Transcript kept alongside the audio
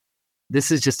this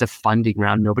is just a funding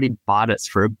round. Nobody bought us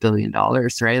for $1 billion,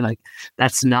 right? Like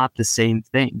that's not the same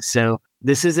thing. So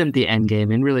this isn't the end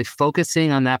game, and really focusing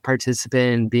on that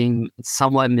participant and being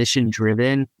somewhat mission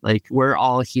driven. Like we're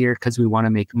all here because we want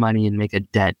to make money and make a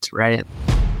dent, right?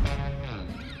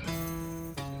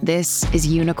 This is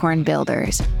Unicorn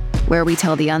Builders, where we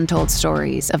tell the untold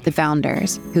stories of the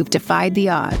founders who've defied the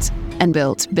odds and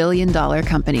built billion-dollar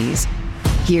companies.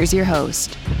 Here's your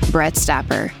host, Brett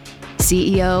Stapper,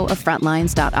 CEO of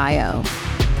Frontlines.io.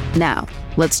 Now,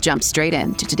 let's jump straight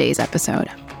into today's episode.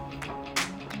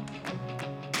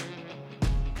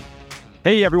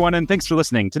 Hey everyone, and thanks for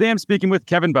listening. Today I'm speaking with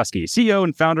Kevin Busque, CEO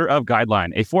and founder of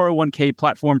Guideline, a 401k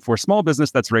platform for small business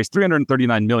that's raised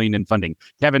 $339 million in funding.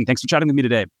 Kevin, thanks for chatting with me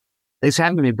today. Thanks for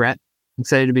having me, Brett.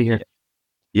 Excited to be here.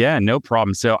 Yeah, no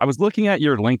problem. So I was looking at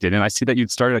your LinkedIn and I see that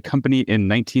you'd started a company in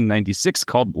 1996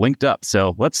 called Linked Up.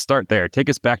 So let's start there. Take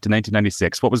us back to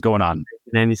 1996. What was going on?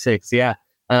 96, yeah.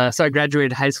 So I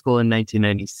graduated high school in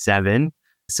 1997.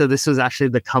 So this was actually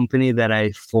the company that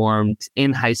I formed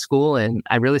in high school. And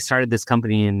I really started this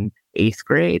company in 8th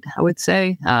grade, I would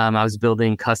say. I was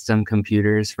building custom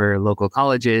computers for local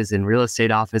colleges and real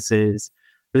estate offices.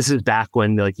 This is back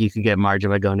when like you could get margin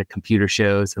by going to computer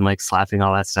shows and like slapping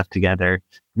all that stuff together,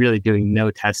 really doing no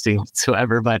testing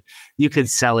whatsoever, but you could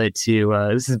sell it to,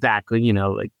 this is back when,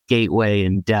 like Gateway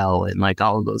and Dell and like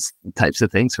all of those types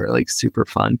of things were like super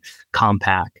fun,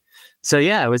 compact. So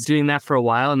yeah, I was doing that for a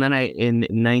while. And then in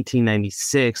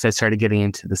 1996, I started getting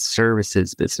into the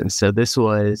services business. So this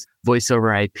was voice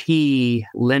over IP,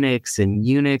 Linux and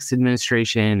Unix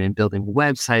administration, and building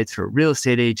websites for real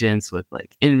estate agents with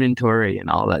like inventory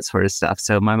and all that sort of stuff.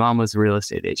 So my mom was a real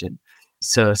estate agent.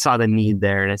 So I saw the need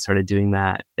there and I started doing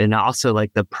that. And also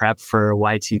like the prep for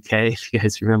Y2K, if you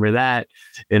guys remember that,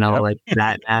 and all like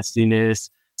that nastiness.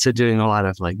 So doing a lot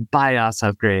of like BIOS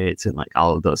upgrades and like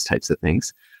all of those types of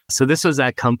things. So this was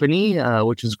that company,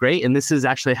 which was great. And this is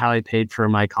actually how I paid for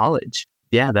my college.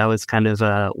 Yeah, that was kind of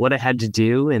what I had to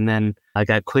do. And then I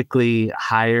got quickly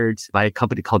hired by a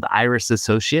company called Iris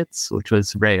Associates, which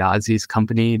was Ray Ozzy's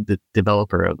company, the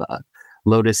developer of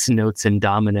Lotus Notes and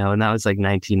Domino. And that was like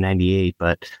 1998,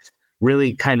 but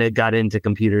really kind of got into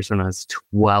computers when I was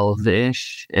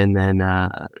 12-ish. And then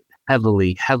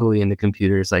heavily into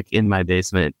computers, like in my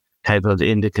basement, type of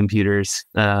into computers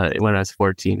when I was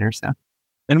 14 or so.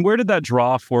 And where did that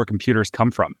draw for computers come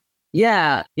from?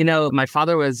 Yeah, my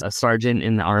father was a sergeant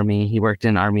in the Army. He worked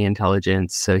in Army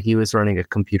intelligence. So he was running a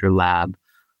computer lab.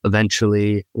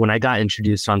 Eventually, when I got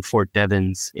introduced on Fort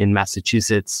Devens in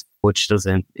Massachusetts, which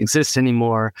doesn't exist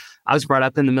anymore, I was brought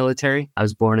up in the military. I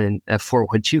was born at Fort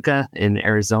Huachuca in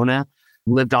Arizona,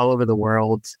 lived all over the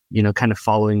world, kind of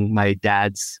following my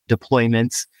dad's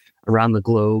deployments around the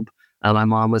globe. My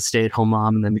mom was a stay-at-home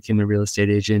mom and then became a real estate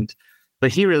agent.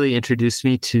 But he really introduced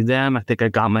me to them. I think I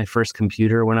got my first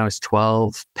computer when I was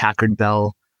 12, Packard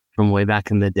Bell from way back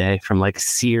in the day, from like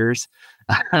Sears,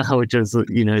 which was,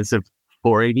 it's a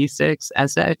 486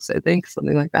 SX, I think,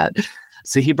 something like that.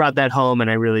 So he brought that home and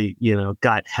I really,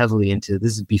 got heavily into,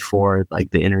 this is before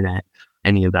like the internet,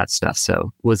 any of that stuff.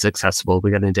 So it was accessible. We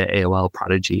got into AOL,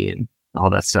 Prodigy and all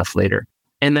that stuff later.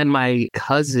 And then my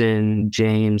cousin,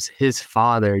 James, his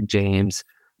father, James,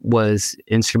 was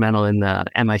instrumental in the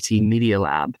MIT Media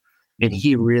Lab. And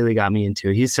he really got me into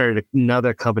it. He started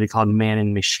another company called Man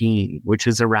and Machine, which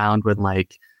is around when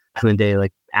like the day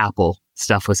like Apple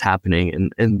stuff was happening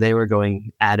and they were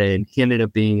going at it. And he ended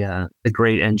up being a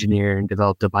great engineer and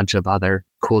developed a bunch of other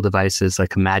cool devices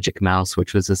like a Magic Mouse,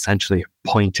 which was essentially a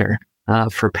pointer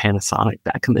for Panasonic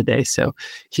back in the day. So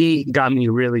he got me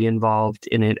really involved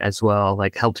in it as well,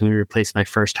 like helped me replace my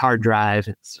first hard drive.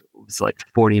 It was like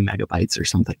 40 megabytes or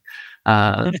something.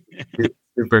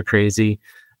 Super crazy.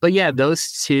 But yeah,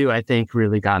 those two, I think,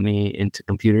 really got me into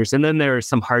computers. And then there was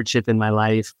some hardship in my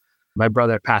life. My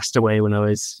brother passed away when I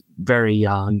was very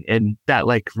young. And that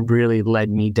like really led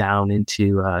me down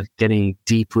into getting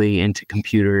deeply into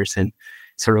computers in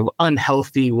sort of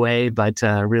unhealthy way, but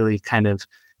really kind of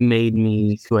made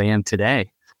me who I am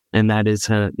today. And that is,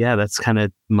 that's kind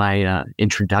of my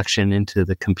introduction into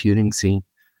the computing scene.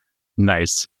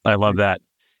 Nice. I love that.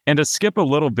 And to skip a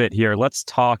little bit here, let's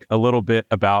talk a little bit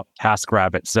about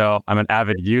TaskRabbit. So I'm an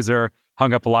avid user,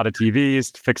 hung up a lot of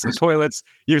TVs, fixed some toilets.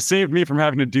 You've saved me from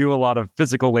having to do a lot of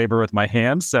physical labor with my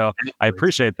hands. So I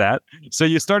appreciate that. So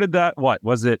you started that, what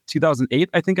was it, 2008,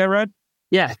 I think I read?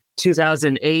 Yeah,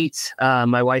 2008.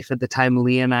 My wife at the time,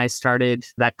 Leah, and I started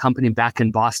that company back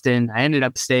in Boston. I ended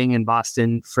up staying in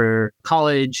Boston for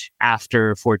college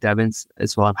after Fort Devens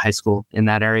as well in high school in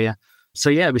that area. So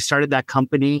yeah, we started that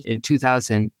company in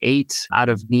 2008 out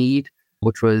of need.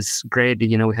 which was great.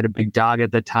 We had a big dog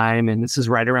at the time, and this is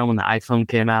right around when the iPhone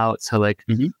came out. So like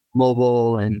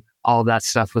mobile and all that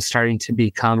stuff was starting to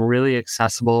become really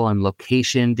accessible, and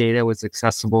location data was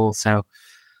accessible. So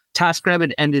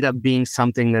TaskRabbit ended up being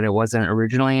something that it wasn't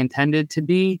originally intended to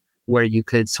be, where you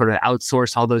could sort of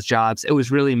outsource all those jobs. It was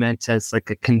really meant as like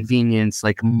a convenience,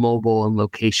 like mobile and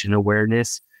location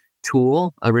awareness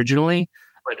tool originally.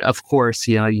 But of course,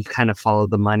 you kind of follow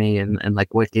the money and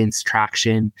like what gains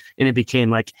traction. And it became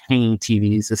like hanging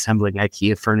TVs, assembling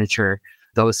IKEA furniture,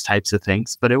 those types of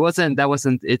things. But that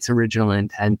wasn't its original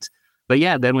intent. But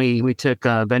yeah, then we took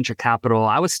venture capital.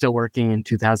 I was still working in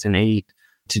 2008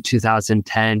 to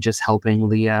 2010, just helping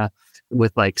Leah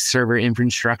with like server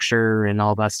infrastructure and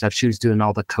all that stuff. She was doing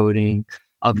all the coding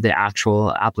of the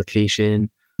actual application.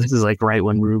 This is like right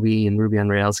when Ruby and Ruby on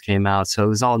Rails came out. So it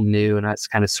was all new, and I was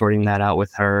kind of sorting that out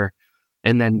with her.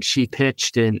 And then she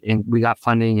pitched and we got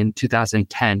funding in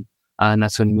 2010. And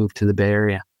that's when we moved to the Bay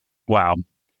Area. Wow.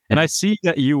 And I see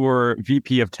that you were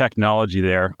VP of technology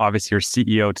there. Obviously, you're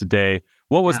CEO today.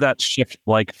 What was that shift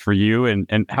like for you?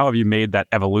 And how have you made that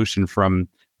evolution from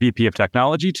VP of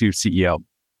technology to CEO?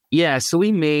 Yeah. So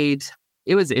it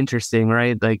was interesting,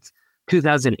 right? Like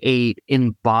 2008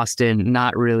 in Boston,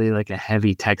 not really like a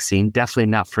heavy tech scene, definitely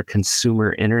not for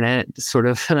consumer internet sort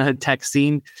of tech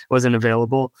scene, wasn't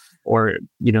available, or,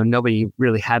 nobody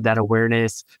really had that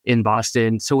awareness in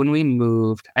Boston. So when we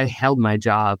moved, I held my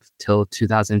job till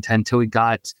 2010, till we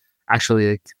got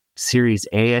actually like Series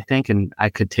A, I think, and I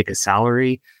could take a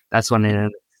salary. That's when I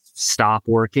stopped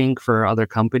working for other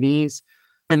companies.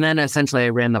 And then essentially I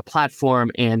ran the platform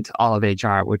and all of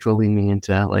HR, which will lead me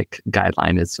into like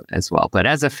Guideline as well. But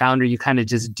as a founder, you kind of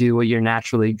just do what you're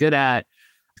naturally good at,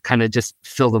 kind of just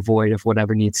fill the void of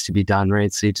whatever needs to be done,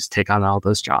 right? So you just take on all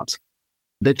those jobs.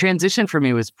 The transition for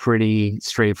me was pretty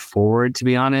straightforward, to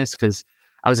be honest, because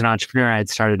I was an entrepreneur. I had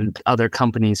started other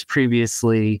companies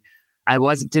previously. I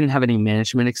didn't have any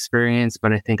management experience,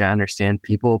 but I think I understand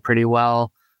people pretty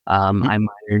well. I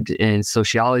minored in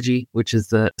sociology, which is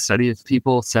the study of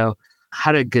people. So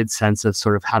had a good sense of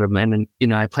sort of how to manage.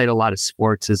 And, I played a lot of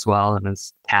sports as well, and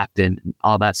as captain and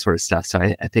all that sort of stuff. So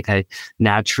I think I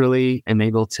naturally am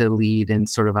able to lead in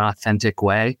sort of an authentic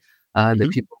way that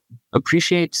people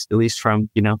appreciate, at least from,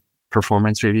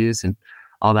 performance reviews and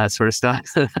all that sort of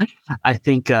stuff. I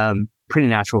think pretty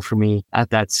natural for me at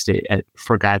that state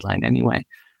for Guideline anyway.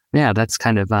 Yeah, that's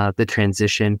kind of the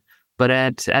transition. But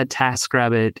at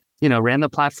TaskRabbit, ran the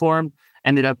platform,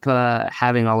 ended up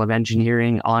having all of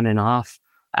engineering on and off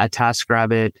at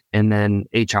TaskRabbit, and then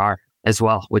HR as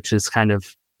well, which is kind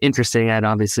of interesting. I'd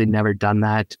obviously never done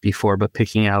that before, but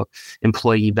picking out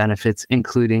employee benefits,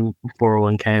 including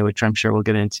 401k, which I'm sure we'll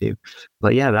get into.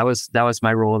 But yeah, that was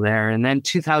my role there. And then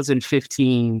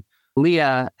 2015,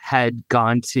 Leah had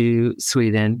gone to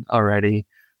Sweden already,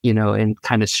 and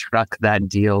kind of struck that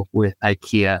deal with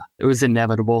IKEA. It was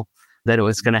inevitable that it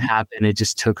was going to happen. It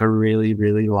just took a really,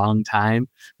 really long time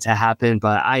to happen.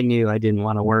 But I knew I didn't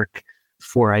want to work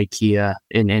for IKEA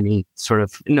in any sort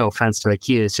of, no offense to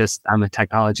IKEA. It's just, I'm a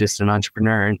technologist and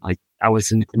entrepreneur, and like I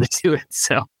wasn't going to do it.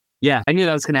 So yeah, I knew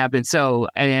that was going to happen. So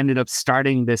I ended up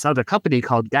starting this other company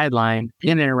called Guideline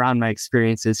in and around my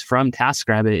experiences from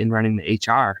TaskRabbit in running the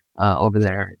HR over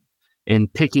there,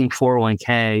 and picking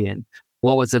 401k, and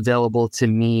what was available to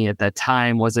me at that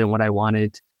time wasn't what I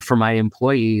wanted for my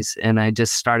employees. And I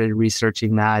just started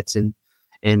researching that and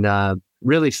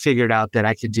really figured out that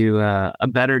I could do a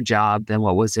better job than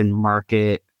what was in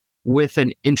market with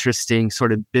an interesting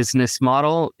sort of business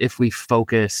model if we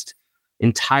focused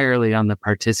entirely on the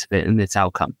participant and its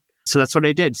outcome. So that's what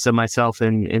I did. So myself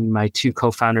and my two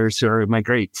co-founders, who are my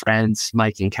great friends,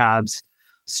 Mike and Cabs,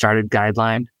 started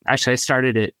Guideline. Actually, I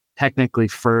started it technically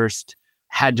first,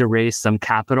 had to raise some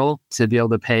capital to be able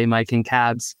to pay Mike and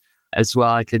Cabs as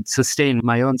well. I could sustain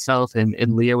my own self, and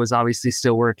Leah was obviously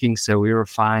still working, so we were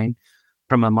fine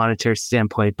from a monetary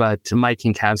standpoint. But Mike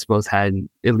and Cabs both had,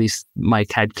 at least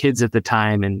Mike had kids at the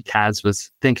time, and Cabs was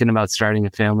thinking about starting a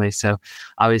family. So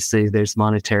obviously there's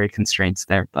monetary constraints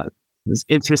there, but it was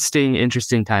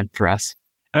interesting time for us.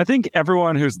 I think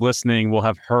everyone who's listening will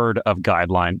have heard of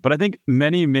Guideline, but I think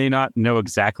many may not know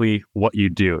exactly what you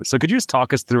do. So could you just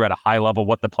talk us through at a high level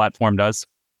what the platform does?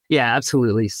 Yeah,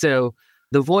 absolutely. So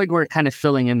the void we're kind of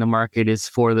filling in the market is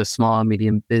for the small and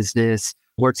medium business.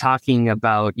 We're talking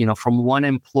about, from one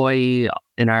employee,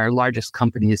 and our largest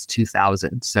company is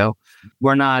 2,000. So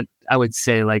we're not, I would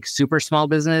say, like super small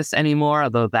business anymore,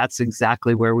 although that's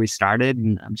exactly where we started.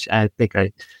 And I think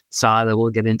I saw that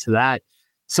we'll get into that.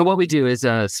 So what we do is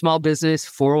a small business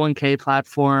 401k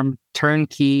platform,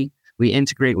 turnkey. We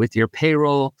integrate with your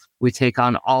payroll. We take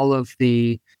on all of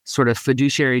the sort of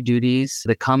fiduciary duties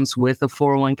that comes with a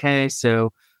 401k.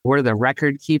 So we're the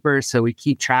record keeper. So we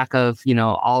keep track of,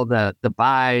 all the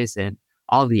buys and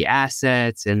all the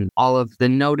assets and all of the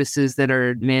notices that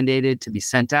are mandated to be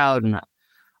sent out and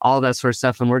all that sort of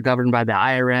stuff. And we're governed by the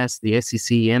IRS, the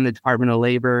SEC, and the Department of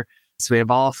Labor. So we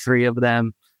have all three of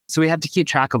them. So we have to keep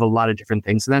track of a lot of different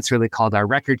things. And that's really called our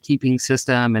record keeping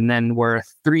system. And then we're a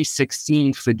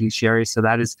 316 fiduciary. So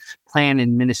that is plan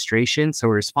administration. So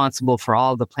we're responsible for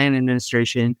all the plan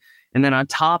administration. And then on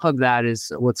top of that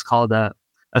is what's called a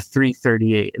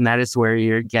 338. And that is where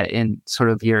you're getting sort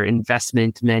of your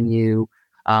investment menu,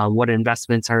 what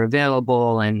investments are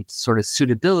available and sort of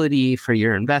suitability for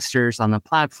your investors on the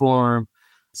platform.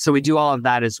 So we do all of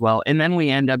that as well. And then we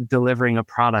end up delivering a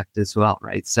product as well,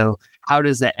 right? So how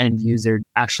does the end user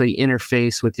actually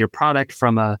interface with your product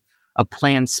from a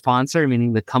plan sponsor,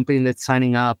 meaning the company that's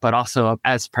signing up, but also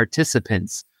as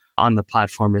participants on the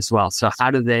platform as well? So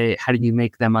how do you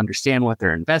make them understand what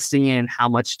they're investing in, how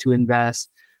much to invest,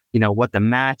 what the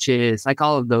match is, like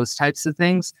all of those types of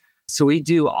things. So we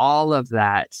do all of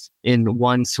that in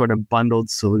one sort of bundled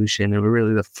solution. And we're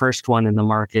really the first one in the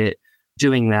market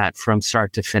doing that from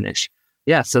start to finish.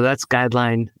 Yeah, so that's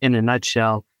Guideline in a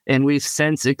nutshell. And we've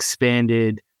since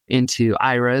expanded into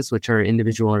IRAs, which are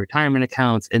individual retirement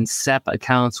accounts, and SEP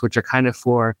accounts, which are kind of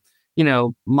for,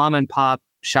 mom and pop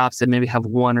shops that maybe have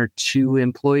one or two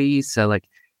employees. So like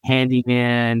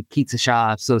handyman, pizza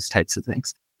shops, those types of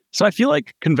things. So I feel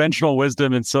like conventional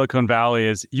wisdom in Silicon Valley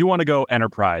is you want to go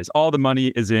enterprise. All the money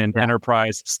is in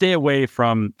enterprise. Stay away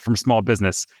from small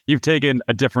business. You've taken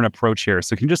a different approach here.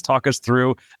 So can you just talk us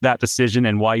through that decision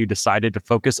and why you decided to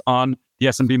focus on the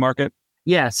SMB market?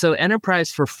 Yeah. So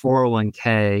enterprise for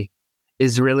 401k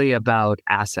is really about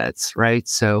assets, right?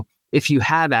 So if you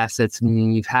have assets,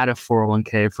 meaning you've had a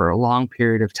 401k for a long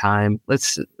period of time,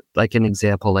 let's like an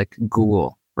example, like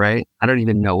Google, right? I don't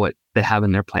even know what they have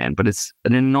in their plan, but it's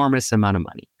an enormous amount of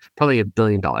money, probably $1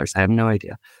 billion. I have no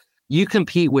idea. You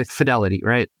compete with Fidelity,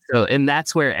 right? So, and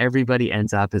that's where everybody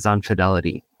ends up is on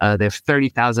Fidelity. They have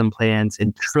 30,000 plans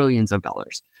and trillions of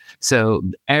dollars. So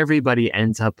everybody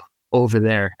ends up over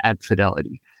there at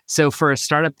Fidelity. So for a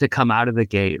startup to come out of the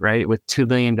gate, right, with $2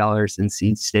 million in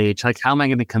seed stage, like how am I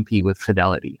going to compete with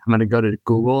Fidelity? I'm going to go to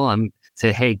Google and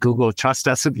say, hey, Google, trust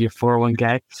us with your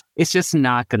 401k. It's just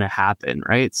not going to happen,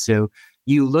 right? So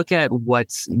you look at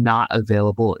what's not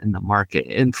available in the market.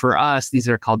 And for us, these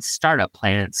are called startup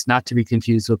plans, not to be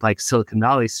confused with like Silicon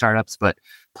Valley startups, but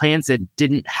plans that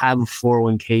didn't have a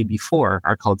 401k before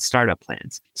are called startup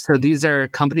plans. So these are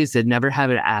companies that never have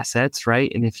assets,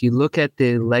 right? And if you look at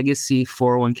the legacy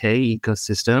 401k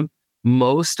ecosystem,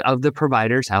 most of the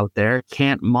providers out there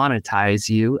can't monetize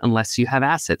you unless you have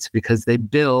assets because they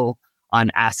bill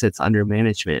on assets under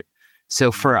management. So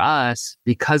for us,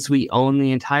 because we own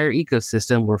the entire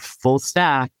ecosystem, we're full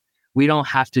stack, we don't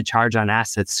have to charge on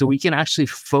assets. So we can actually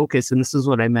focus, and this is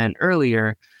what I meant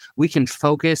earlier, we can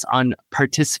focus on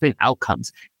participant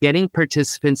outcomes, getting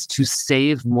participants to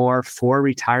save more for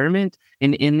retirement,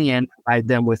 and in the end, provide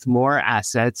them with more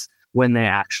assets when they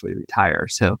actually retire.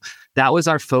 So that was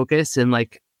our focus. And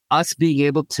like us being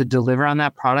able to deliver on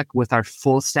that product with our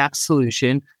full stack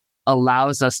solution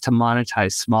allows us to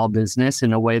monetize small business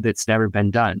in a way that's never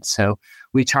been done. So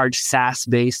we charge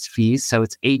SaaS-based fees. So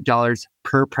it's $8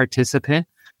 per participant,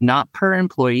 not per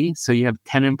employee. So you have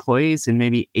 10 employees and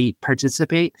maybe 8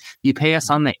 participate. You pay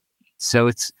us on the 8. So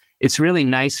it's really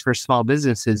nice for small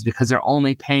businesses because they're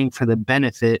only paying for the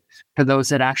benefit for those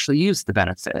that actually use the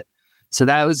benefit. So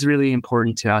that was really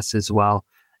important to us as well.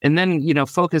 And then,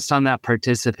 focused on that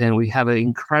participant, we have an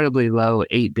incredibly low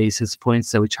 8 basis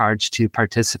points that we charge to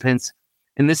participants.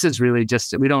 And this is really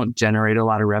just, we don't generate a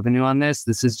lot of revenue on this.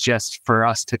 This is just for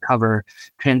us to cover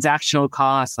transactional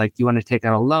costs, like you want to take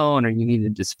out a loan or you need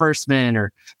a disbursement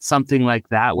or something like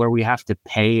that, where we have to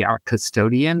pay our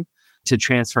custodian to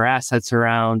transfer assets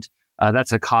around.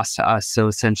 That's a cost to us. So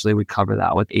essentially we cover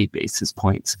that with 8 basis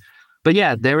points. But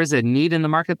yeah, there was a need in the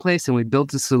marketplace and we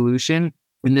built a solution.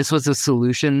 And this was a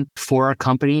solution for a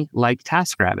company like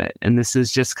TaskRabbit. And this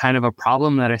is just kind of a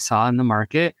problem that I saw in the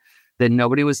market that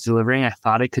nobody was delivering. I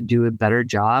thought I could do a better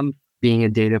job being a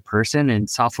data person and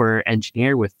software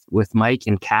engineer with Mike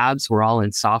and Cabs. We're all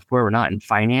in software. We're not in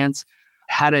finance.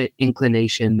 Had an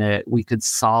inclination that we could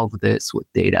solve this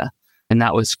with data. And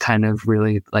that was kind of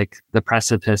really like the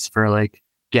precipice for like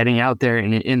getting out there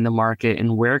in the market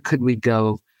and where could we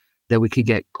go that we could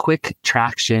get quick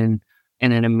traction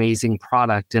and an amazing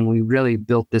product. And we really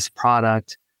built this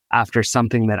product after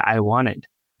something that I wanted.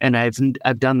 And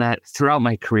I've done that throughout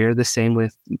my career, the same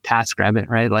with TaskRabbit,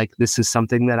 right? Like this is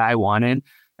something that I wanted.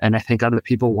 And I think other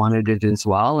people wanted it as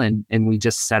well. And we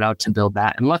just set out to build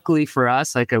that. And luckily for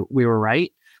us, we were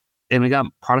right. And we got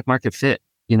product market fit,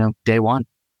 day one,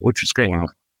 which was great. Wow.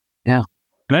 Yeah.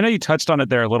 And I know you touched on it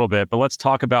there a little bit, but let's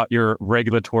talk about your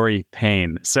regulatory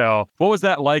pain. So what was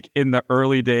that like in the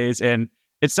early days? And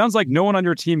it sounds like no one on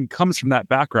your team comes from that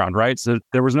background, right? So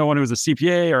there was no one who was a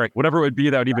CPA or whatever it would be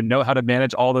that would even know how to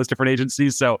manage all those different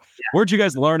agencies. So where'd you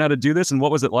guys learn how to do this? And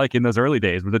what was it like in those early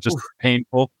days? Was it just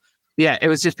painful? Yeah, it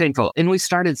was just painful. And we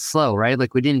started slow, right?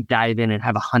 Like we didn't dive in and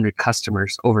have 100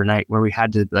 customers overnight where we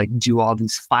had to do all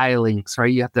these filings,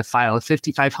 right? You have to file a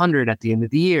 5,500 at the end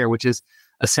of the year, which is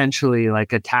essentially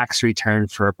like a tax return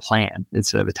for a plan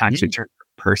instead of a tax return for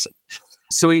a person.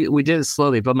 So we did it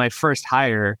slowly, but my first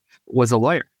hire was a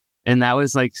lawyer. And that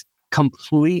was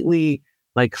completely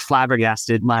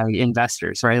flabbergasted my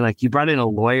investors, right? Like you brought in a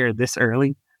lawyer this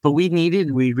early, but we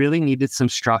really needed some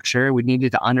structure. We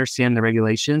needed to understand the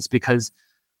regulations because,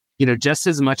 just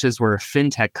as much as we're a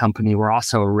fintech company, we're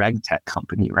also a reg tech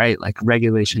company, right? Like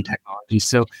regulation technology.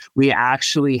 So we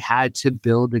actually had to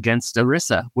build against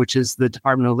ERISA, which is the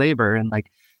Department of Labor. And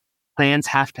plans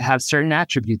have to have certain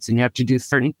attributes and you have to do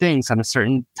certain things on a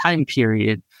certain time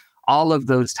period. All of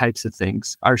those types of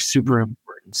things are super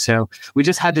important. So we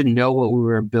just had to know what we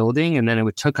were building. And then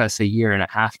it took us a year and a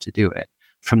half to do it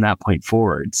from that point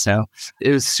forward. So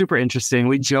it was super interesting.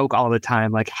 We joke all the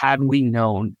time, had we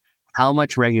known how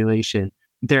much regulation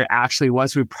there actually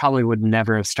was, we probably would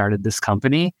never have started this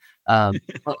company.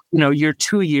 You're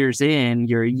 2 years in,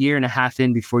 you're a year and a half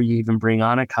in before you even bring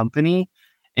on a company,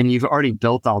 and you've already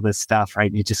built all this stuff,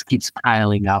 right? It just keeps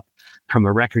piling up from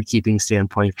a record keeping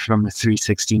standpoint, from a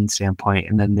 316 standpoint.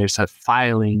 And then there's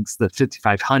filings, the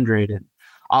 5,500 and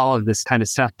all of this kind of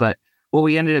stuff. But what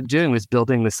we ended up doing was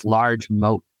building this large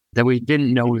moat that we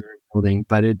didn't know we were building,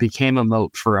 but it became a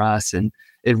moat for us. And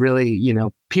it really,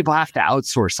 people have to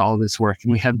outsource all of this work.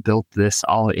 And we have built this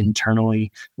all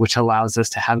internally, which allows us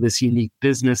to have this unique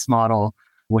business model,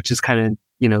 which is kind of,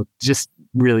 just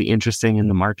really interesting in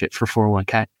the market for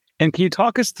 401k. And can you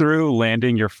talk us through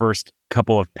landing your first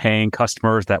couple of paying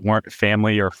customers that weren't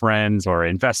family or friends or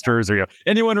investors or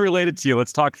anyone related to you?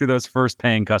 Let's talk through those first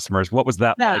paying customers. What was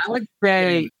that like? I would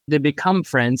say they become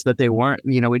friends, but they weren't,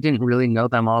 we didn't really know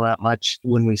them all that much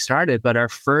when we started. But our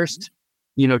first,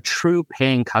 true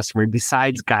paying customer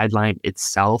besides Guideline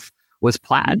itself was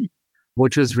Plaid,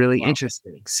 which was really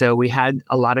interesting. So we had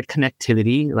a lot of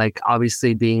connectivity,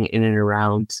 obviously being in and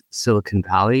around Silicon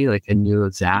Valley, I knew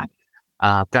of Zach.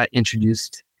 Got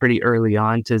introduced pretty early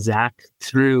on to Zach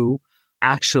through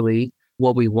actually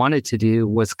what we wanted to do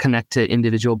was connect to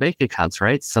individual bank accounts,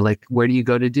 right? So where do you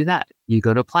go to do that? You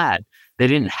go to Plaid. They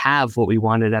didn't have what we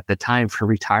wanted at the time for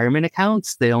retirement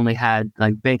accounts. They only had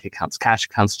bank accounts, cash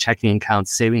accounts, checking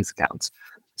accounts, savings accounts.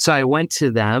 So I went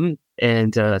to them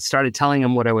and started telling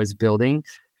them what I was building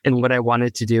and what I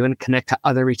wanted to do and connect to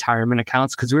other retirement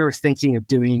accounts because we were thinking of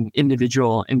doing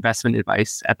individual investment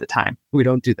advice at the time. We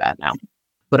don't do that now.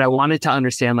 But I wanted to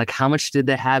understand how much did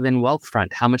they have in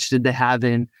Wealthfront? How much did they have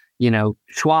in,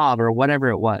 Schwab or whatever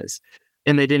it was?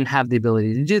 And they didn't have the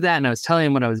ability to do that. And I was telling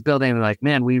them what I was building. And they're like,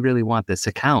 man, we really want this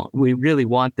account. We really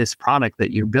want this product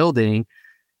that you're building.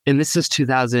 And this is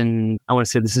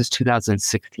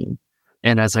 2016.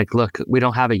 And I was like, look, we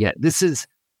don't have it yet. This is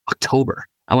October.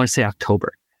 I want to say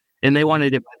October. And they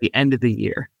wanted it by the end of the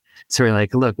year. So we're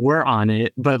like, look, we're on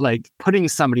it, but putting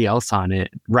somebody else on it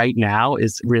right now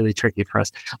is really tricky for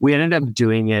us. We ended up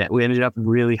doing it. We ended up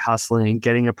really hustling,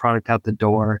 getting a product out the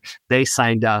door. They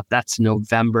signed up. That's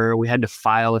November. We had to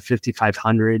file a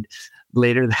 5,500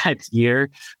 later that year,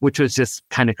 which was just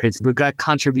kind of crazy. We've got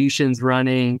contributions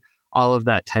running, all of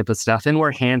that type of stuff. And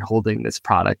we're hand holding this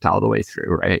product all the way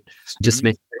through, right? Just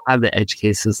make sure we have the edge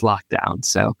cases locked down.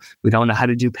 So we don't know how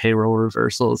to do payroll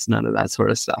reversals, none of that sort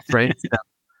of stuff, right? So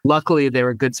luckily, they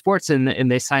were good sports and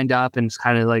they signed up and it's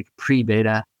kind of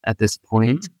pre-beta at this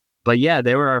point. But yeah,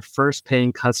 they were our first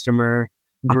paying customer,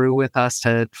 grew with us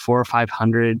to 400 or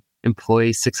 500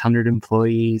 employees, 600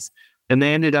 employees. And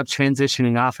they ended up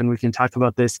transitioning off. And we can talk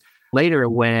about this later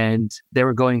when they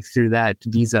were going through that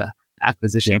Visa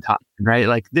acquisition talk,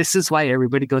 right? This is why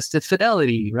everybody goes to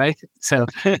Fidelity, right? So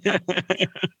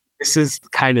this is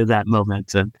kind of that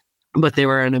momentum. But they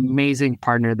were an amazing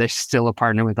partner. They're still a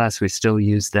partner with us. We still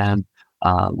use them.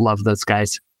 Love those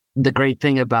guys. The great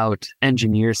thing about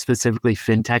engineers, specifically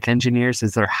fintech engineers,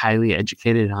 is they're highly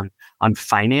educated on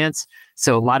finance.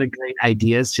 So a lot of great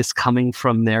ideas just coming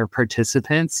from their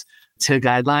participants to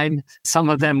Guideline. Some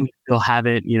of them still have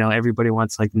it. Everybody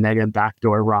wants mega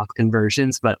backdoor Roth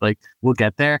conversions, but we'll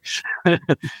get there.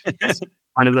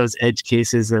 one of those edge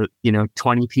cases that,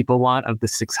 20 people want of the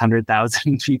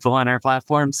 600,000 people on our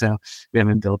platform. So we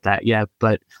haven't built that yet,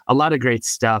 but a lot of great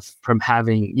stuff from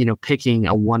having, picking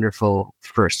a wonderful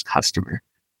first customer.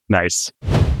 Nice.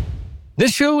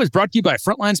 This show is brought to you by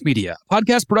Frontlines Media, a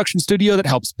podcast production studio that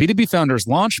helps B2B founders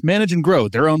launch, manage, and grow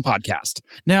their own podcast.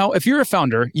 Now, if you're a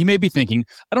founder, you may be thinking,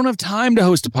 I don't have time to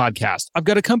host a podcast. I've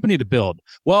got a company to build.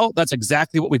 Well, that's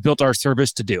exactly what we built our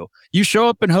service to do. You show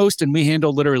up and host, and we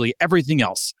handle literally everything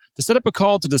else. To set up a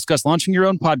call to discuss launching your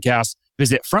own podcast,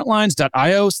 visit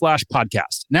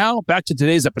frontlines.io/podcast. Now, back to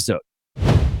today's episode.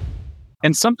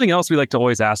 And something else we like to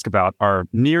always ask about are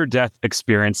near-death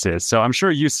experiences. So I'm sure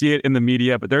you see it in the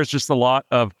media, but there's just a lot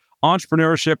of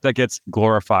entrepreneurship that gets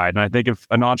glorified. And I think if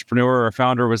an entrepreneur or a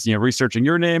founder was, researching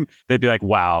your name, they'd be like,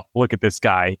 wow, look at this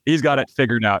guy. He's got it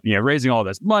figured out, raising all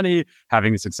this money,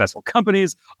 having these successful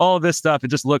companies, all of this stuff. It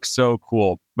just looks so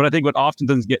cool. But I think what often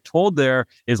doesn't get told there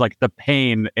is like the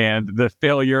pain and the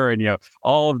failure and,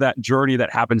 all of that journey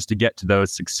that happens to get to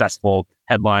those successful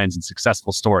headlines and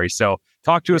successful stories. So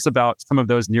talk to us about some of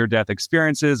those near-death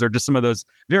experiences or just some of those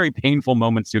very painful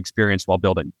moments you experienced while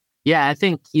building. Yeah, I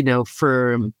think,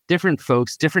 for different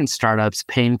folks, different startups,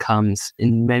 pain comes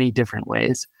in many different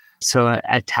ways. So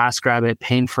at TaskRabbit,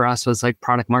 pain for us was like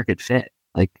product market fit.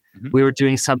 Like we were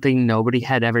doing something nobody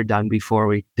had ever done before.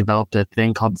 We developed a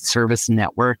thing called Service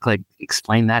Network, like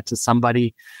explain that to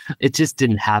somebody. It just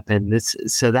didn't happen.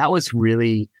 So that was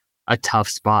really a tough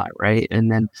spot, right?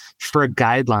 And then for a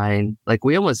Guideline, like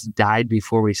we almost died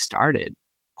before we started,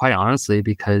 quite honestly,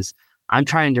 because I'm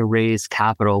trying to raise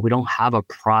capital. We don't have a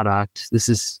product. This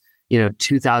is,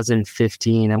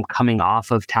 2015. I'm coming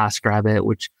off of TaskRabbit,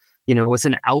 which, was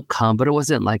an outcome, but it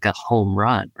wasn't like a home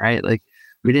run, right? Like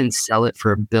we didn't sell it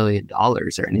for $1 billion or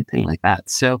anything like that.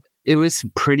 So it was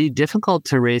pretty difficult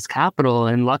to raise capital.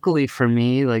 And luckily for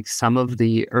me, like some of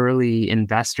the early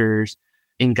investors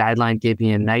in Guideline gave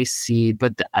me a nice seed,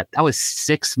 but that was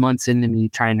 6 months into me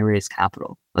trying to raise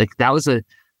capital. Like that was a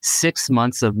 6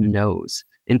 months of no's.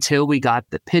 Until we got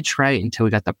the pitch right, until we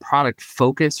got the product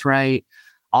focus right,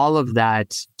 all of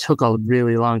that took a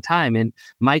really long time. And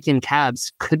Mike and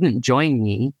Cabs couldn't join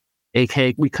me,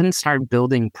 aka we couldn't start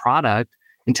building product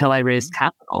until I raised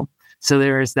capital. So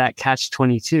there was that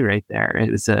catch-22 right there.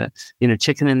 It was a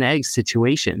chicken and the egg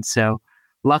situation. So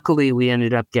luckily we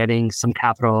ended up getting some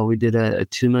capital. We did a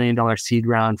 $2 million seed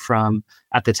round from,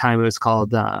 at the time it was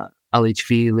called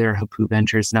LHV, Lyra Hapu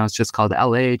Ventures. Now it's just called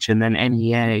LH, and then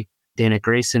NEA. Dana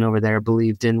Grayson over there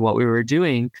believed in what we were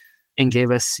doing and gave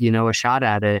us, a shot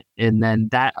at it. And then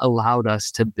that allowed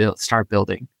us to start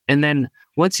building. And then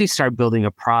once you start building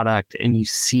a product and you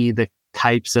see the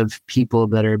types of people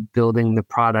that are building the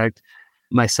product,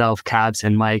 myself, Cabs,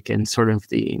 and Mike, and sort of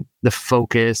the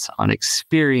focus on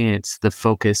experience, the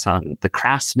focus on the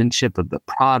craftsmanship of the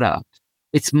product,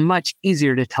 it's much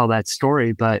easier to tell that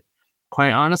story. But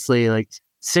quite honestly, like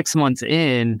 6 months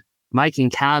in, Mike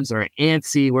and Cabs are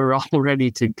antsy. We're all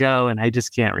ready to go. And I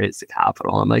just can't raise the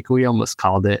capital. I'm like, we almost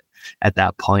called it at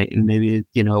that point. And maybe,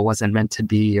 it wasn't meant to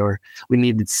be, or we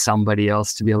needed somebody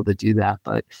else to be able to do that.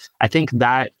 But I think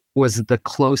that was the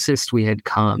closest we had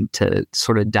come to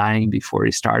sort of dying before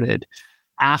we started.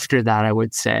 After that, I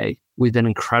would say we've been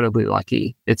incredibly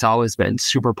lucky. It's always been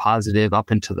super positive,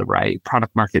 up and to the right,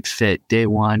 product market fit, day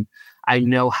one. I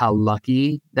know how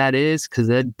lucky that is because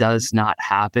it does not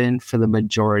happen for the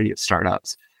majority of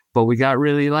startups. But we got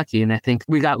really lucky. And I think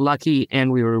we got lucky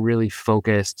and we were really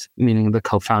focused, meaning the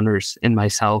co-founders and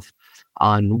myself,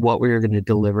 on what we were going to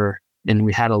deliver. And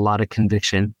we had a lot of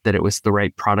conviction that it was the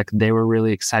right product. They were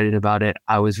really excited about it.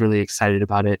 I was really excited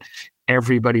about it.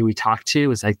 Everybody we talked to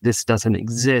was like, this doesn't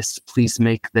exist. Please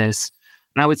make this.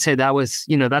 And I would say that was,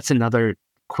 that's another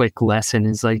quick lesson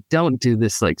is like, don't do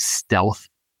this like stealth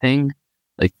thing.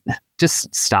 Like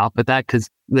just stop at that, because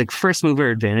like first mover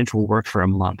advantage will work for a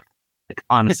month. Like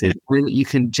honestly, really, you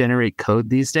can generate code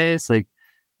these days. Like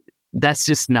that's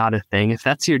just not a thing. If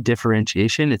that's your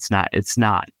differentiation, it's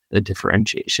not a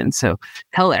differentiation. So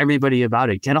tell everybody about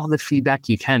it. Get all the feedback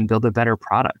you can. Build a better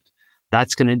product.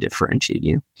 That's going to differentiate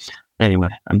you. Anyway,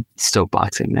 I'm still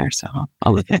boxing there, so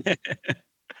I'll let that.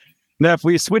 Now, if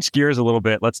we switch gears a little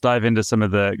bit, let's dive into some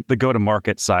of the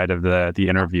go-to-market side of the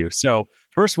interview. So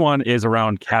first one is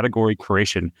around category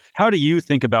creation. How do you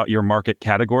think about your market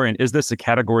category? And is this a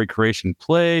category creation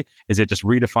play? Is it just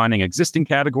redefining existing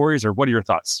categories? Or what are your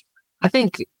thoughts? I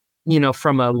think,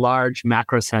 from a large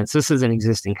macro sense, this is an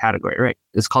existing category, right?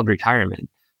 It's called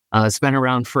retirement. It's been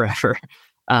around forever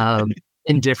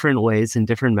in different ways and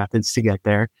different methods to get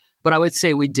there. But I would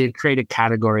say we did create a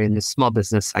category in the small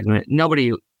business segment.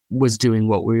 Nobody was doing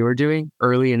what we were doing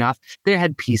early enough. They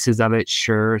had pieces of it,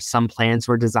 sure. Some plans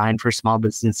were designed for small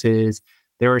businesses.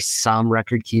 There were some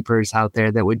record keepers out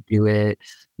there that would do it.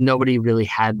 Nobody really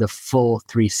had the full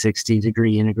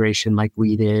 360-degree integration like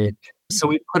we did. So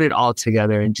we put it all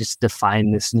together and just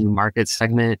defined this new market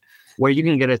segment where you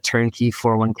can get a turnkey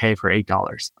 401k for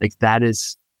 $8. Like that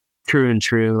is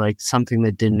true, like something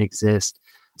that didn't exist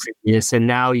previous. And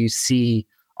now you see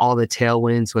all the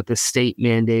tailwinds with the state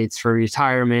mandates for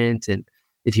retirement. And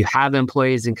if you have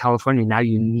employees in California, now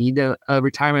you need a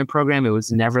retirement program. It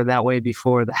was never that way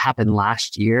before. That happened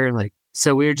last year. Like,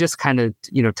 so we were just kind of,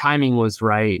 timing was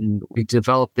right. And we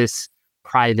developed this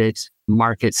private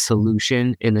market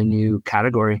solution in a new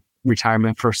category,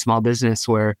 retirement for small business,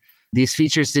 where these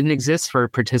features didn't exist for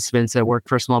participants that worked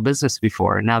for small business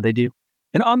before. And now they do.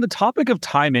 And on the topic of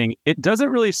timing, it doesn't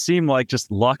really seem like just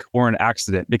luck or an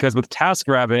accident, because with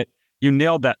TaskRabbit, you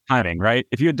nailed that timing, right?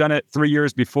 If you had done it 3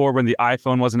 years before when the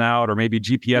iPhone wasn't out, or maybe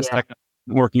GPS tech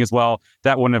wasn't working as well,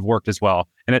 that wouldn't have worked as well.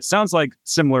 And it sounds like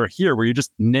similar here, where you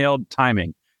just nailed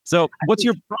timing. So what's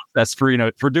your process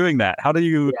for doing that? How do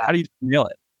you nail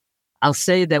it? I'll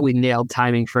say that we nailed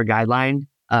timing for Guideline.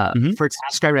 For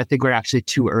TaskRabbit, I think we're actually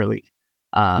too early.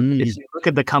 If you look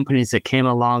at the companies that came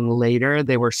along later,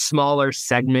 they were smaller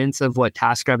segments of what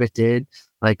TaskRabbit did,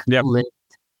 like Lyft,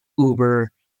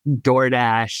 Uber,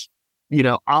 DoorDash,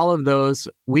 all of those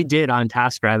we did on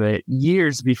TaskRabbit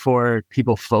years before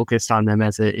people focused on them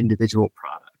as an individual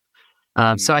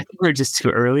product. So I think we're just too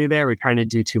early there. We're trying to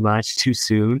do too much too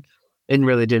soon and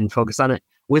really didn't focus on it.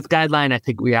 With Guideline, I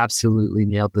think we absolutely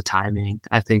nailed the timing.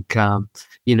 I think,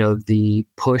 the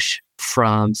push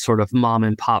from sort of mom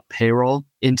and pop payroll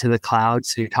into the cloud.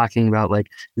 So you're talking about like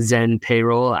Zen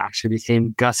Payroll actually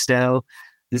became Gusto.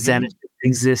 Zen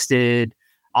existed.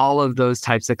 All of those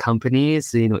types of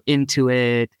companies,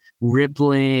 Intuit,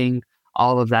 Rippling,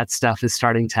 all of that stuff is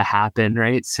starting to happen,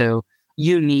 right? So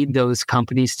you need those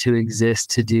companies to exist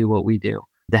to do what we do.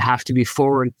 They have to be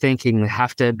forward thinking. They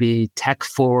have to be tech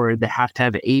forward. They have to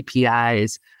have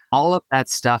APIs. All of that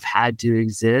stuff had to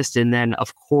exist. And then,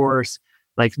 of course,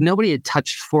 like nobody had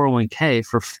touched 401k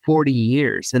for 40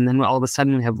 years. And then all of a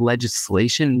sudden we have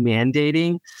legislation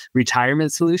mandating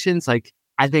retirement solutions. Like,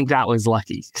 I think that was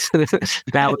lucky.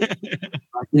 That was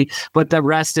lucky. But the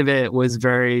rest of it was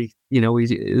very,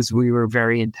 we were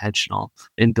very intentional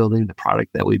in building the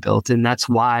product that we built. And that's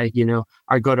why,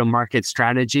 our go-to-market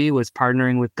strategy was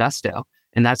partnering with Gusto.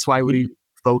 And that's why we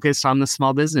focused on the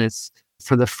small business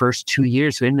for the first 2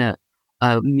 years. We had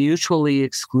a mutually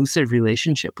exclusive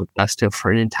relationship with Gusto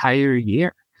for an entire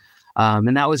year.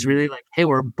 And that was really like, hey,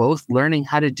 we're both learning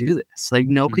how to do this. Like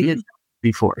nobody had done it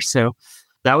before. So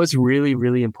that was really,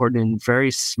 really important and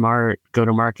very smart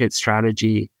go-to-market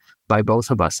strategy by both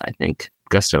of us, I think,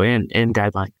 Gusto and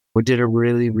Guideline. We did a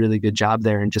really, really good job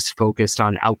there and just focused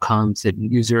on outcomes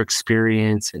and user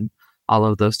experience and all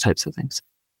of those types of things.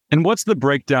 And what's the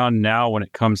breakdown now when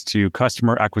it comes to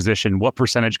customer acquisition? What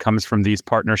percentage comes from these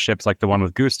partnerships like the one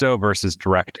with Gusto versus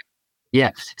direct?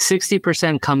 Yeah,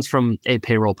 60% comes from a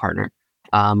payroll partner.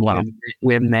 Wow.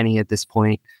 We have many at this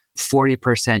point.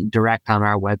 40% direct on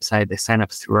our website. They sign up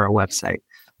through our website.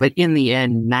 But in the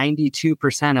end,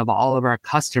 92% of all of our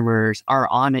customers are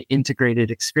on an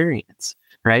integrated experience,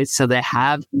 right? So they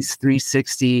have these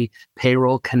 360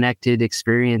 payroll connected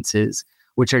experiences,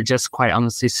 which are just quite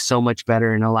honestly so much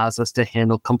better and allows us to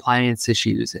handle compliance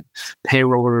issues and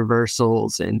payroll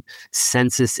reversals and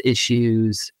census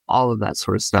issues, all of that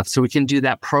sort of stuff. So we can do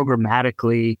that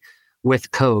programmatically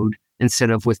with code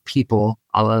instead of with people,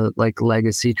 like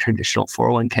legacy traditional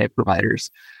 401k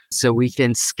providers. So we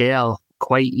can scale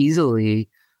quite easily.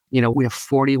 We have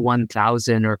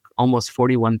 41,000 or almost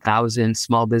 41,000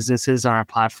 small businesses on our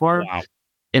platform,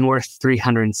 and we're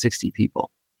 360 people.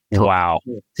 Wow.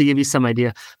 To give you some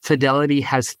idea, Fidelity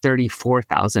has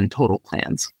 34,000 total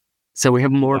plans. So we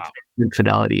have more plans than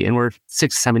Fidelity, and we're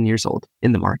 6-7 years old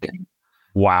in the market.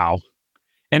 Wow.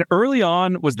 And early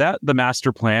on, was that the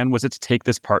master plan? Was it to take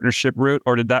this partnership route,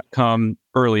 or did that come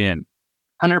early in?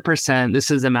 100%.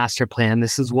 This is a master plan.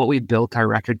 This is what we built our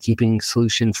record keeping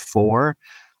solution for.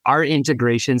 Our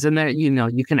integrations in there,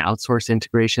 you can outsource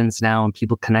integrations now and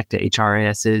people connect to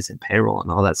HRISs and payroll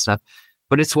and all that stuff.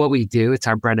 But it's what we do. It's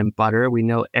our bread and butter. We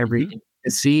know every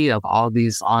intricacy of all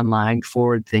these online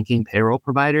forward thinking payroll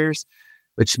providers,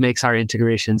 which makes our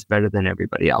integrations better than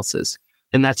everybody else's.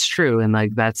 And that's true. And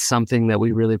that's something that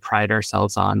we really pride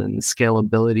ourselves on, and the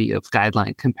scalability of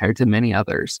Guideline compared to many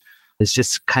others is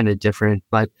just kind of different.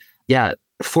 But yeah,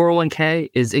 401k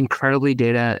is incredibly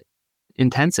data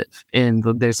intensive, and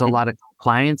there's a lot of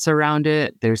compliance around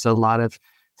it. There's a lot of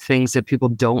things that people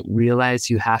don't realize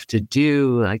you have to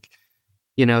do. Like,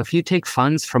 if you take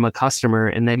funds from a customer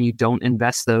and then you don't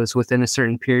invest those within a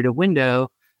certain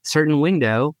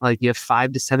window, like you have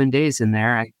 5 to 7 days in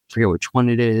there, I forget which one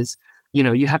it is,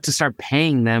 you have to start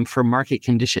paying them for market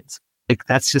conditions. Like,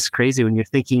 that's just crazy when you're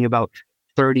thinking about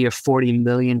 30 or $40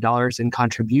 million in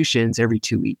contributions every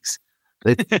 2 weeks.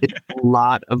 It's a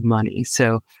lot of money.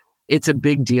 So it's a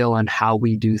big deal on how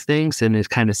we do things, and it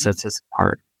kind of sets us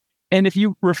apart. And if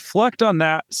you reflect on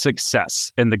that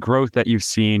success and the growth that you've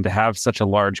seen to have such a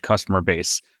large customer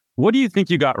base, what do you think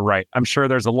you got right? I'm sure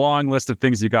there's a long list of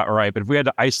things you got right, but if we had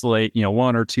to isolate,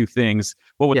 one or two things,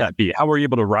 what would that be? How were you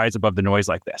able to rise above the noise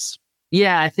like this?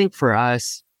 Yeah, I think for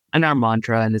us, and our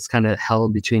mantra, and it's kind of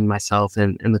held between myself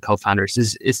and the co-founders,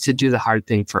 is to do the hard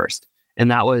thing first. And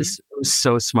that was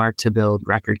so smart to build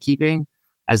record keeping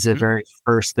as the very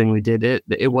first thing we did.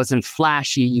 It wasn't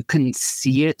flashy. You couldn't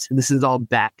see it. This is all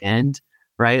back end,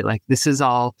 right? Like, this is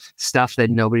all stuff that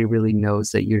nobody really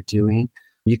knows that you're doing.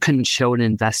 You couldn't show an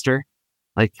investor.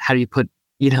 Like, how do you put,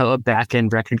 a back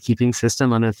end record keeping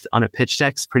system on a pitch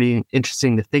deck? It's pretty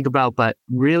interesting to think about, but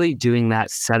really doing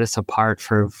that set us apart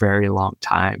for a very long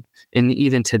time. And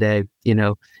even today,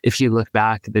 if you look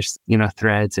back, there's,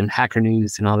 threads and Hacker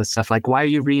News and all this stuff. Like, why are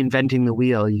you reinventing the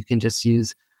wheel? You can just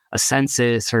use a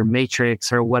census or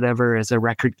matrix or whatever as a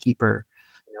record keeper.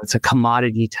 It's a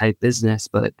commodity type business,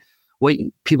 but what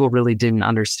people really didn't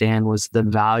understand was the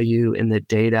value in the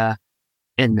data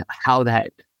and how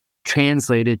that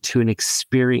translated to an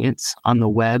experience on the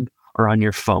web or on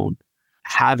your phone.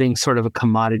 Having sort of a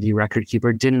commodity record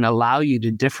keeper didn't allow you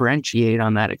to differentiate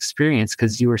on that experience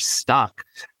because you were stuck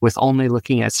with only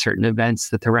looking at certain events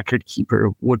that the record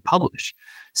keeper would publish.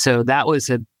 So that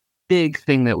was a big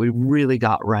thing that we really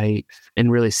got right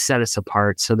and really set us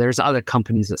apart. So there's other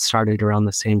companies that started around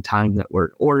the same time that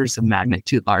were orders of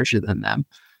magnitude larger than them.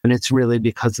 And it's really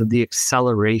because of the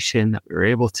acceleration that we were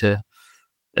able to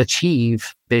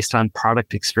achieve based on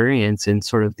product experience and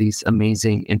sort of these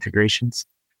amazing integrations.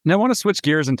 Now I want to switch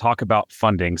gears and talk about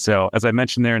funding. So as I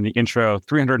mentioned there in the intro,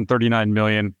 339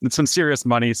 million, it's some serious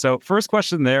money. So first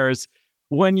question there is,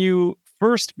 when you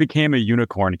first became a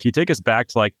unicorn, can you take us back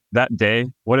to like that day?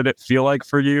 What did it feel like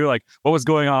for you? Like, what was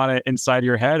going on inside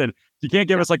your head? And you can't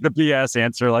give us like the BS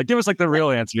answer, like give us like the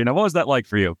real answer. What was that like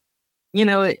for you?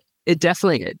 It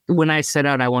definitely, when I set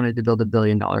out, I wanted to build $1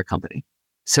 billion company.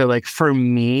 So like for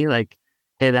me, like,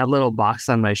 hey, that little box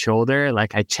on my shoulder,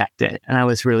 like I checked it and I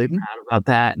was really proud about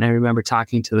that. And I remember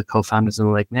talking to the co-founders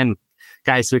and like, man,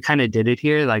 guys, we kind of did it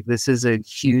here. Like, this is a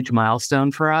huge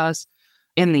milestone for us.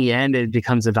 In the end, it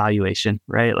becomes a valuation,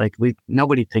 right? Like,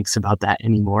 nobody thinks about that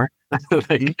anymore.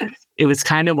 Like, it was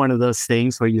kind of one of those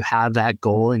things where you have that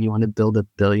goal and you want to build $1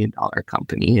 billion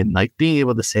company, and like being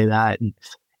able to say that, and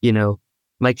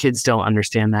my kids don't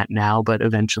understand that now, but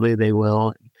eventually they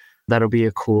will. That'll be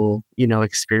a cool,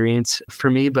 experience for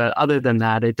me. But other than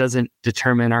that, it doesn't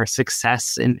determine our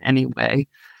success in any way.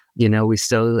 We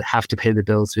still have to pay the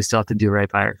bills. We still have to do right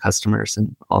by our customers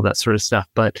and all that sort of stuff.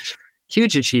 But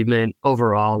huge achievement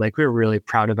overall. Like, we're really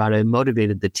proud about it. It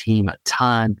motivated the team a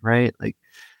ton, right? Like,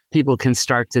 people can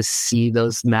start to see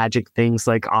those magic things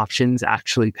like options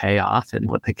actually pay off and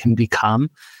what they can become.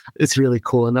 It's really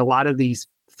cool. And a lot of these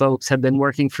folks have been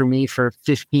working for me for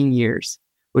 15 years,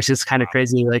 which is kind of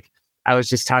crazy. Like, I was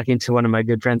just talking to one of my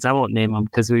good friends. I won't name him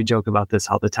because we joke about this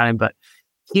all the time, but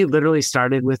he literally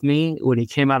started with me when he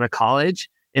came out of college,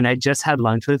 and I just had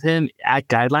lunch with him at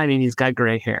Guideline, and he's got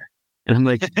gray hair. And I'm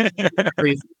like,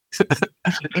 crazy. So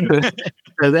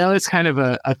that was kind of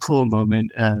a cool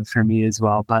moment for me as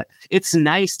well. But it's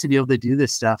nice to be able to do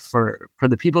this stuff for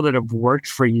the people that have worked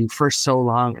for you for so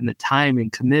long, and the time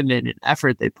and commitment and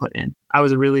effort they put in. I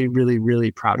was really, really,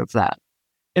 really proud of that.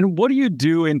 And what do you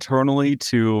do internally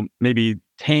to maybe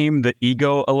tame the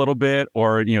ego a little bit,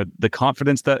 or, the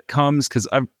confidence that comes? Because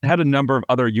I've had a number of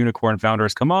other unicorn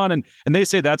founders come on and they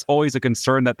say that's always a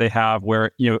concern that they have,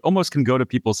 where, almost can go to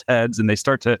people's heads and they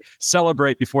start to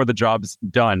celebrate before the job's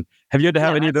done. Have you had to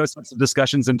have any of those sorts of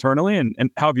discussions internally, and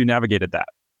how have you navigated that?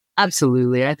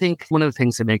 Absolutely. I think one of the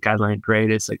things that make Guideline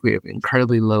great is like we have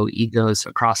incredibly low egos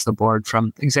across the board,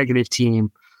 from executive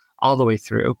team all the way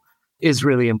through, is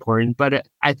really important. But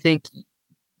I think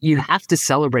you have to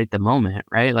celebrate the moment,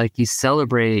 right? Like, you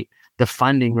celebrate the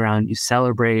funding round, you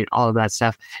celebrate all of that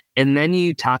stuff. And then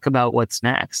you talk about what's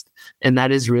next. And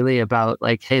that is really about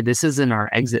like, hey, this isn't our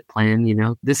exit plan.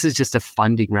 This is just a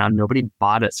funding round. Nobody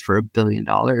bought us for $1 billion,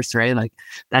 right? Like,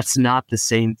 that's not the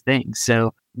same thing.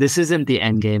 So this isn't the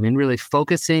end game, and really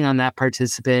focusing on that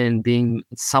participant and being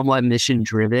somewhat mission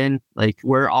driven. Like,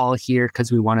 we're all here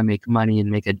because we want to make money and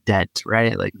make a dent,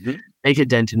 right? Like, make a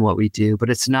dent in what we do, but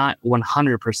it's not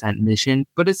 100% mission,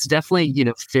 but it's definitely,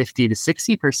 50 to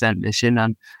 60% mission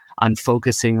on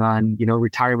focusing on,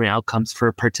 retirement outcomes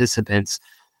for participants.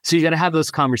 So you got to have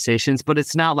those conversations, but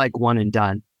it's not like one and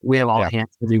done. We have all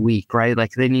hands every week, right?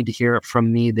 Like they need to hear it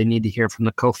from me. They need to hear it from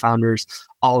the co-founders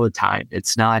all the time.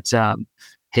 It's not,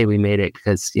 hey, we made it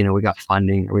because, we got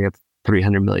funding or we have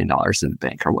 $300 million in the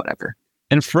bank or whatever.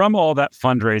 And from all that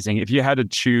fundraising, if you had to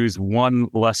choose one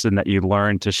lesson that you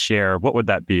learned to share, what would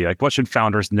that be? Like, what should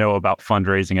founders know about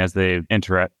fundraising as they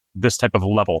enter at this type of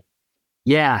level?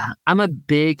 Yeah, I'm a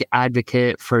big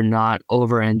advocate for not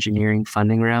over-engineering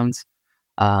funding rounds.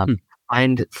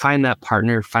 Find that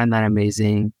partner, find that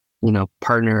amazing,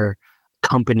 partner,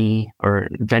 company or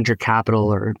venture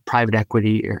capital or private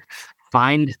equity, or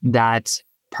find that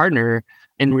partner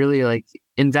and really like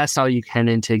invest all you can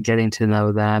into getting to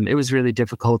know them. It was really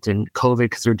difficult in COVID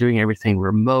because we're doing everything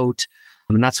remote.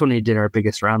 And that's when we did our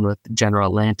biggest round with General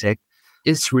Atlantic.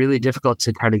 It's really difficult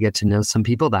to try to get to know some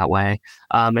people that way.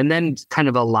 And then kind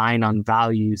of align on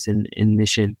values and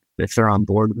mission if they're on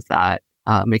board with that,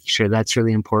 making sure that's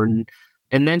really important.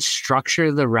 And then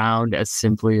structure the round as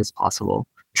simply as possible.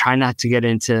 Try not to get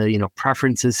into,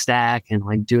 preferences stack and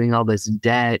like doing all this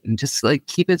debt, and just like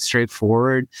keep it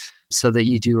straightforward so that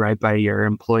you do right by your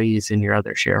employees and your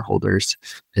other shareholders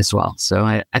as well. So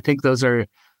I think those are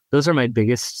my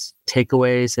biggest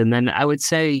takeaways. And then I would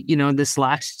say, this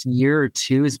last year or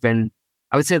two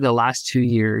I would say the last 2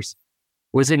 years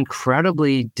was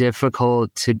incredibly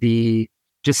difficult to be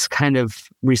just kind of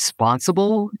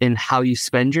responsible in how you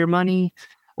spend your money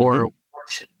or,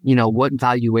 what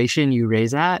valuation you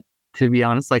raise at. To be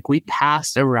honest, like we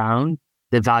passed around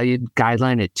the valued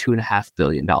guideline at $2.5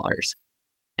 billion.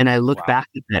 And I look back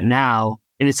at that now,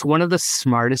 and it's one of the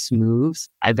smartest moves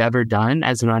I've ever done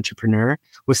as an entrepreneur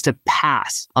was to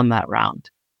pass on that round.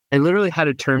 I literally had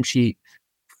a term sheet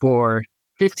for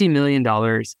 $50 million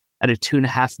at a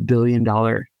 $2.5 billion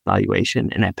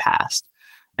valuation, and I passed.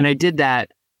 And I did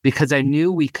that because I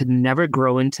knew we could never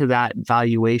grow into that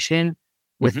valuation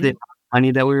with the money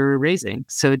that we were raising.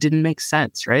 So it didn't make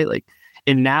sense, right? Like,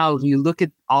 and now you look at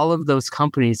all of those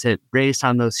companies that raised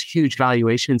on those huge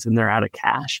valuations and they're out of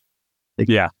cash. Like,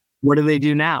 what do they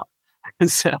do now?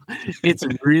 So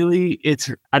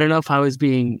I don't know if I was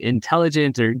being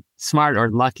intelligent or smart or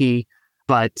lucky,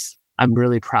 but I'm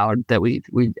really proud that we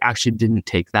actually didn't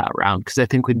take that round, because I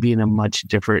think we'd be in a much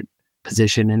different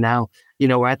position. And now,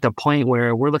 we're at the point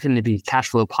where we're looking to be cash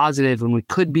flow positive, and we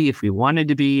could be if we wanted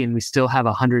to be, and we still have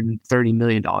 $130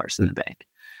 million in the bank.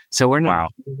 So we're in a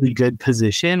really good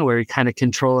position where we kind of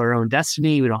control our own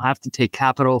destiny. We don't have to take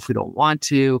capital if we don't want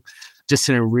to, just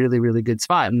in a really, really good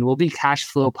spot. And we'll be cash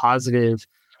flow positive,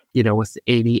 with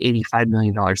 $85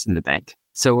 million in the bank.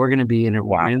 So we're going to be in a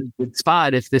really good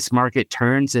spot if this market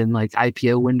turns and like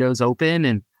IPO windows open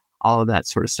and all of that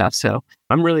sort of stuff. So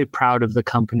I'm really proud of the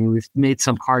company. We've made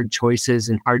some hard choices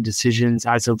and hard decisions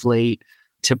as of late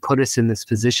to put us in this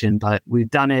position, but we've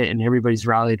done it and everybody's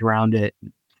rallied around it. I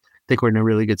think we're in a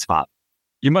really good spot.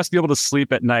 You must be able to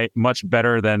sleep at night much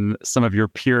better than some of your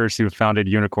peers who founded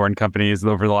unicorn companies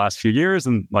over the last few years.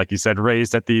 And like you said,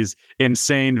 raised at these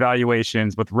insane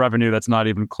valuations with revenue that's not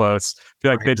even close. I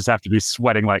feel like they just have to be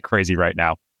sweating like crazy right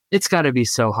now. It's got to be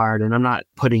so hard. And I'm not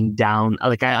putting down,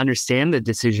 like, I understand the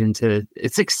decision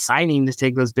it's exciting to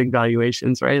take those big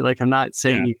valuations, right? Like, I'm not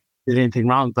saying you did anything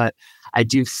wrong, but I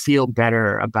do feel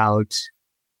better about,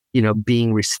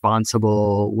 being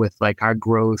responsible with like our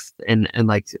growth and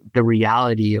like the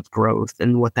reality of growth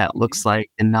and what that looks like,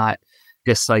 and not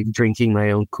just like drinking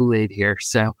my own Kool-Aid here.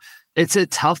 So it's a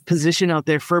tough position out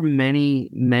there for many,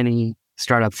 many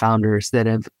startup founders that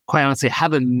have, quite honestly,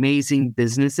 have amazing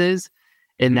businesses.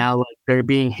 And now like they're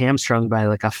being hamstrung by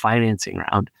like a financing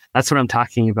round. That's what I'm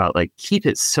talking about. Like, keep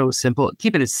it so simple.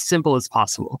 Keep it as simple as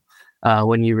possible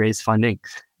when you raise funding.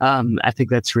 I think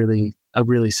that's really a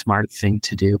really smart thing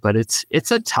to do. But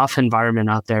it's a tough environment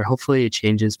out there. Hopefully it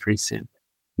changes pretty soon.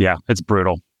 Yeah, it's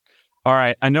brutal. All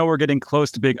right. I know we're getting close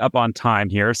to being up on time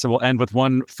here, so we'll end with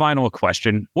one final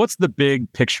question. What's the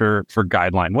big picture for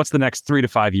Guideline? What's the next 3 to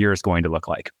 5 years going to look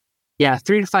like? Yeah,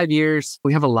 3 to 5 years.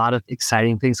 We have a lot of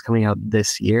exciting things coming out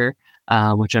this year,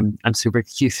 which I'm super.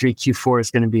 Q3, Q4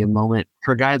 is going to be a moment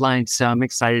for Guideline, so I'm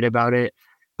excited about it.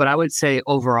 But I would say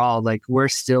overall, like, we're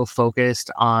still focused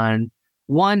on,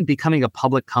 one, becoming a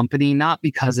public company, not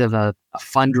because of a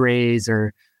fundraise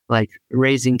or like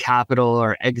raising capital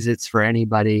or exits for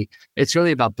anybody. It's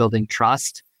really about building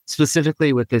trust,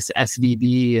 specifically with this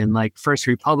SVB and like First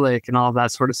Republic and all of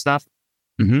that sort of stuff.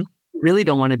 Mm-hmm. Really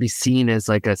don't want to be seen as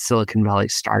like a Silicon Valley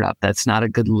startup. That's not a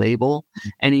good label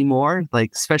anymore.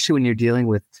 Like, especially when you're dealing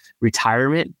with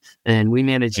retirement, and we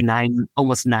manage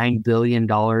almost $9 billion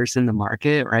in the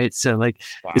market, right? So like,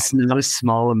 it's not a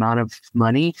small amount of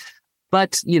money.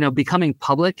 But, becoming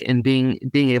public and being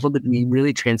able to be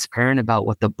really transparent about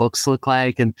what the books look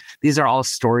like. And these are all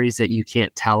stories that you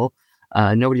can't tell.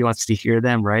 Nobody wants to hear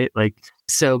them, right? Like,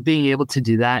 so being able to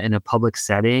do that in a public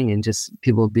setting and just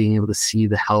people being able to see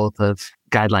the health of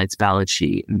Guideline's balance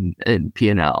sheet and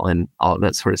P&L and all of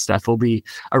that sort of stuff will be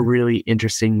a really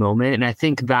interesting moment. And I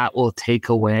think that will take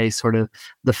away sort of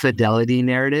the fidelity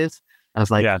narrative of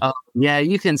like, oh yeah,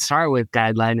 you can start with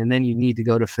Guideline and then you need to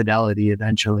go to Fidelity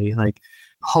eventually. Like,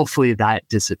 hopefully that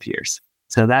disappears.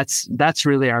 So that's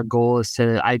really our goal, is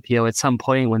to IPO at some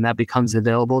point when that becomes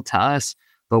available to us.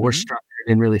 But we're structured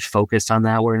and really focused on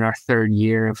that. We're in our 3rd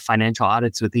year of financial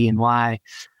audits with E&Y.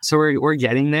 So we're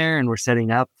getting there and we're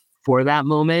setting up for that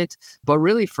moment. But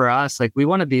really for us, like, we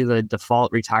want to be the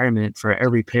default retirement for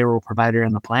every payroll provider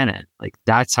on the planet. Like,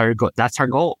 that's our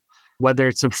goal. Whether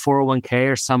it's a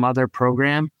 401k or some other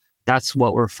program, that's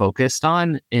what we're focused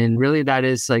on. And really that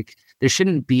is like, there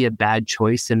shouldn't be a bad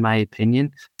choice, in my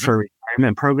opinion, for a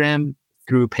retirement program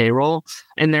through payroll.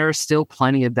 And there are still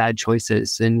plenty of bad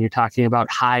choices. And you're talking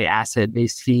about high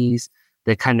asset-based fees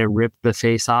that kind of rip the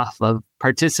face off of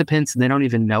participants and they don't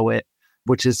even know it,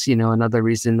 which is, another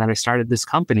reason that I started this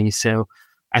company. So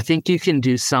I think you can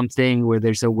do something where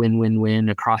there's a win-win-win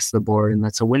across the board. And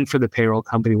that's a win for the payroll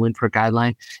company, win for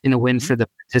Guideline, and a win for the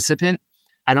participant.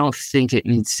 I don't think it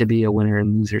needs to be a winner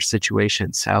and loser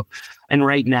situation. So, and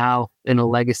right now in a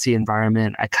legacy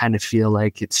environment, I kind of feel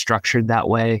like it's structured that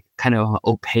way, kind of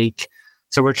opaque.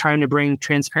 So we're trying to bring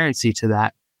transparency to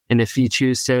that. And if you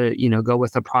choose to, go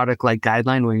with a product like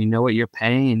Guideline where you know what you're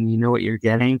paying and you know what you're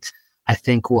getting, I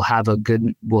think we'll have a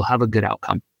good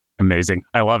outcome. Amazing.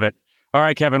 I love it. All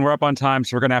right, Kevin, we're up on time,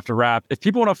 so we're going to have to wrap. If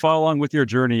people want to follow along with your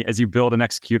journey as you build and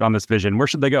execute on this vision, where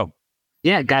should they go?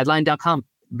 Yeah, guideline.com.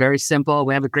 Very simple.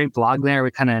 We have a great blog there.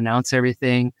 We kind of announce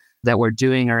everything that we're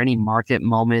doing or any market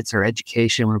moments or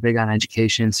education. We're big on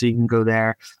education, so you can go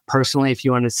there. Personally, if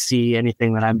you want to see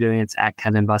anything that I'm doing, it's at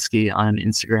Kevin Busque on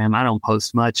Instagram. I don't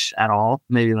post much at all,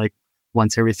 maybe like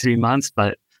once every 3 months,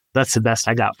 but that's the best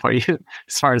I got for you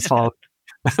as far as follow.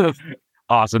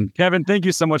 Awesome. Kevin, thank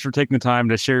you so much for taking the time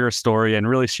to share your story and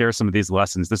really share some of these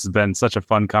lessons. This has been such a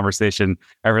fun conversation.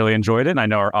 I really enjoyed it, and I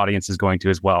know our audience is going to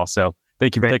as well. So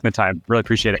thank you for taking the time. Really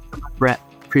appreciate it. Brett,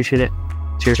 appreciate it.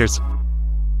 Cheers. Cheers.